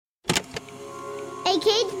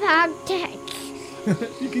kids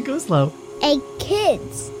podcast. You can go slow. A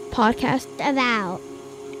kids podcast about.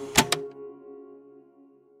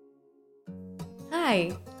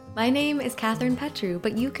 Hi, my name is Catherine Petru,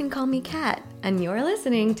 but you can call me Kat, and you're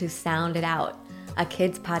listening to Sound It Out, a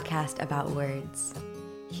kids podcast about words.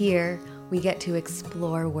 Here, we get to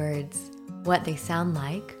explore words, what they sound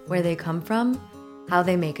like, where they come from, how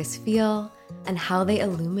they make us feel, and how they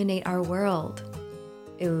illuminate our world.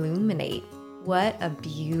 Illuminate. What a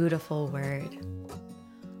beautiful word.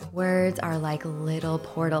 Words are like little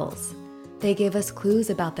portals. They give us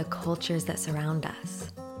clues about the cultures that surround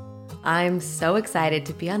us. I'm so excited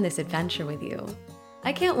to be on this adventure with you.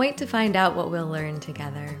 I can't wait to find out what we'll learn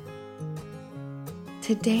together.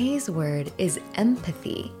 Today's word is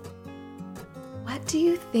empathy. What do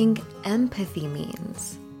you think empathy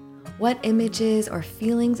means? What images or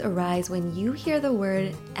feelings arise when you hear the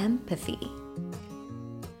word empathy?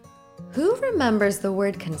 Who remembers the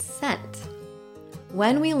word consent?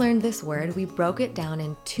 When we learned this word, we broke it down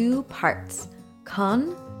in two parts,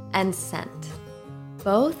 con and sent.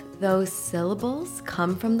 Both those syllables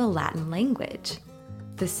come from the Latin language.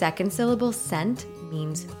 The second syllable, sent,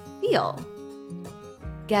 means feel.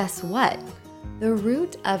 Guess what? The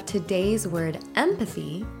root of today's word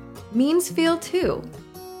empathy means feel too.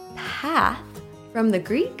 Path, from the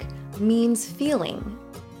Greek, means feeling.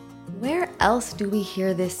 Where else do we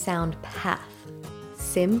hear this sound path?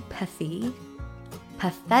 Sympathy,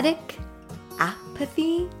 pathetic,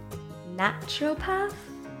 apathy, naturopath?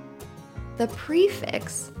 The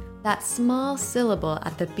prefix, that small syllable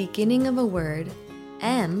at the beginning of a word,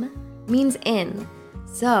 em, means in.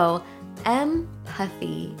 So,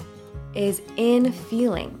 empathy is in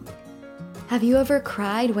feeling. Have you ever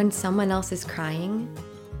cried when someone else is crying?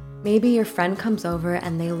 Maybe your friend comes over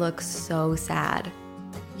and they look so sad.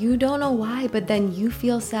 You don't know why, but then you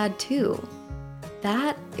feel sad too.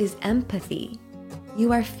 That is empathy.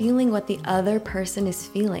 You are feeling what the other person is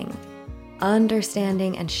feeling,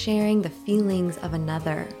 understanding and sharing the feelings of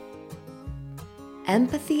another.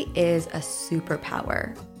 Empathy is a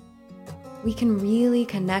superpower. We can really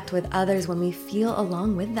connect with others when we feel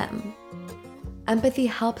along with them. Empathy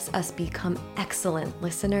helps us become excellent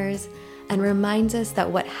listeners and reminds us that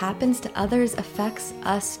what happens to others affects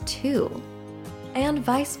us too, and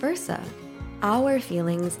vice versa. Our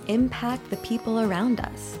feelings impact the people around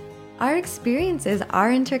us. Our experiences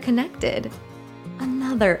are interconnected.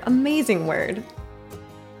 Another amazing word.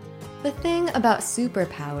 The thing about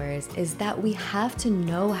superpowers is that we have to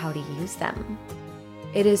know how to use them.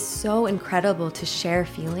 It is so incredible to share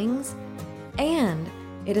feelings, and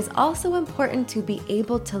it is also important to be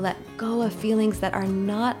able to let go of feelings that are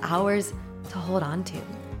not ours to hold on to.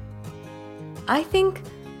 I think,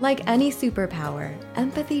 like any superpower,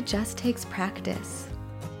 empathy just takes practice.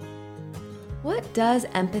 What does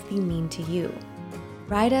empathy mean to you?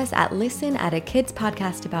 Write us at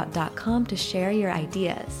listen@akidspodcastabout.com to share your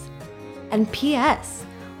ideas. And P.S.,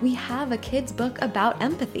 we have a kids book about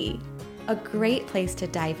empathy, a great place to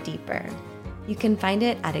dive deeper. You can find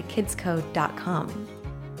it at akidscode.com.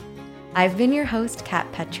 I've been your host,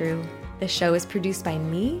 Kat Petru. The show is produced by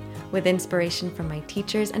me with inspiration from my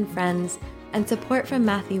teachers and friends and support from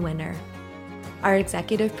Matthew Winner. Our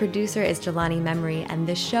executive producer is Jelani Memory, and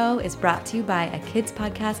this show is brought to you by A Kids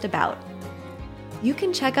Podcast About. You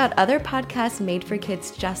can check out other podcasts made for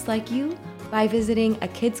kids just like you by visiting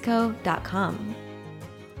akidsco.com.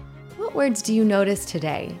 What words do you notice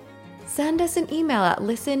today? Send us an email at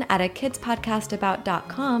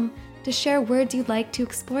listen@akidspodcastabout.com to share words you'd like to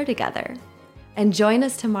explore together. And join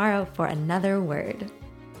us tomorrow for another word.